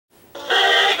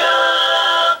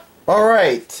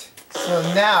Alright, so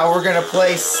now we're gonna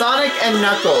play Sonic and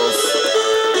Knuckles.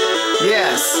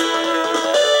 Yes.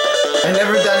 I've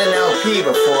never done an LP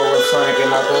before with Sonic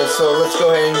and Knuckles, so let's go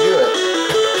ahead and do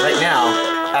it. Right now,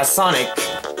 as Sonic.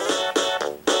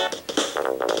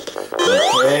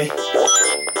 Okay.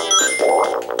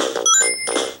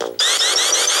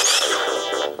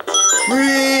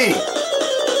 Whee!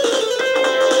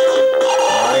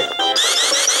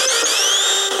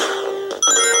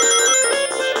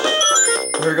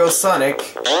 Here goes Sonic.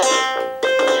 And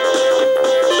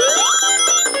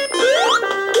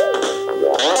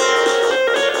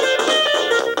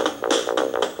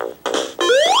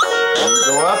we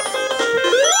go up.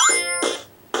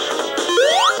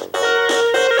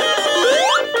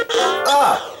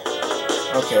 Ah!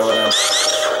 Okay, whatever.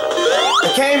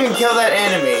 I can't even kill that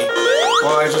enemy.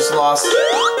 Well, I just lost the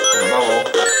bubble.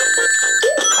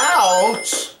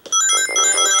 Ouch!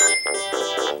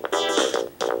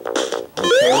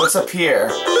 Okay, what's up here?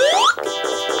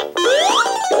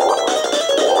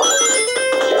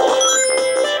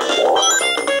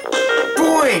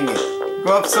 Boing!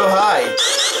 Go up so high.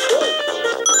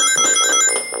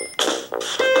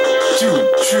 Choo,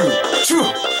 choo, choo!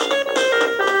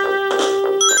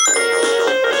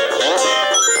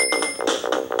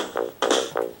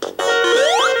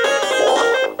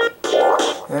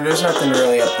 And there's nothing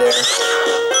really up there.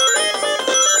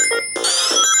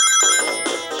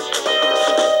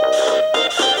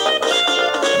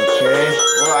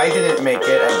 Well, I didn't make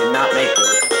it. I did not make it.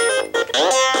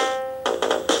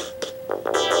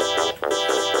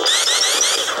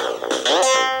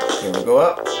 Here we go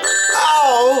up.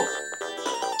 Ow!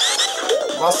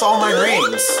 Lost all my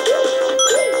rings.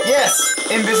 Yes!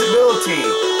 Invisibility!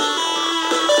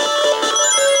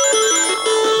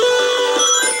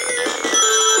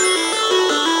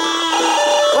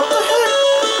 What the heck?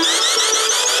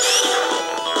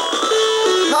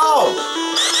 No!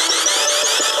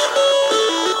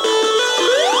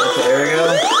 There we go.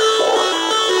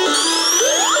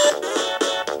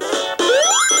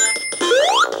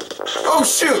 Oh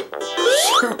shoot!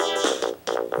 Shoot!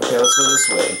 Okay, let's go this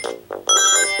way.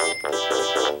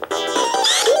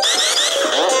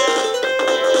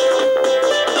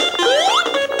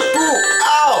 Ooh!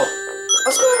 Ow! I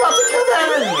was about to kill that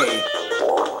enemy!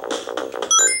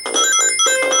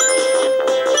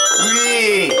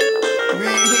 Whee!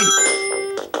 Whee!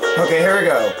 Okay, here we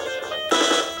go.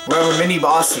 We have a mini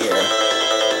boss here.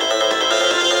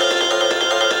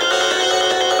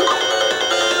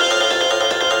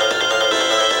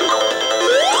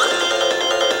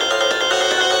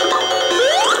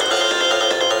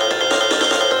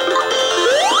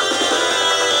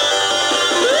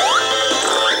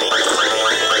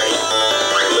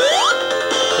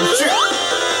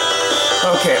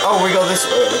 Okay, oh, we go this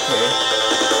way, okay.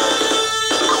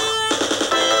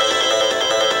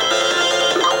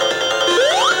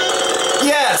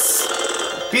 Yes!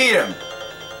 Beat him!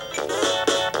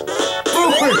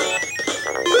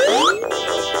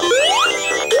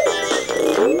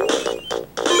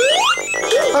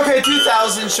 Okay,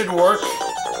 2,000 should work.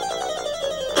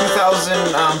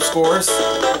 2,000 scores.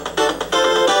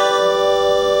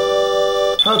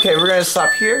 Okay, we're gonna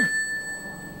stop here.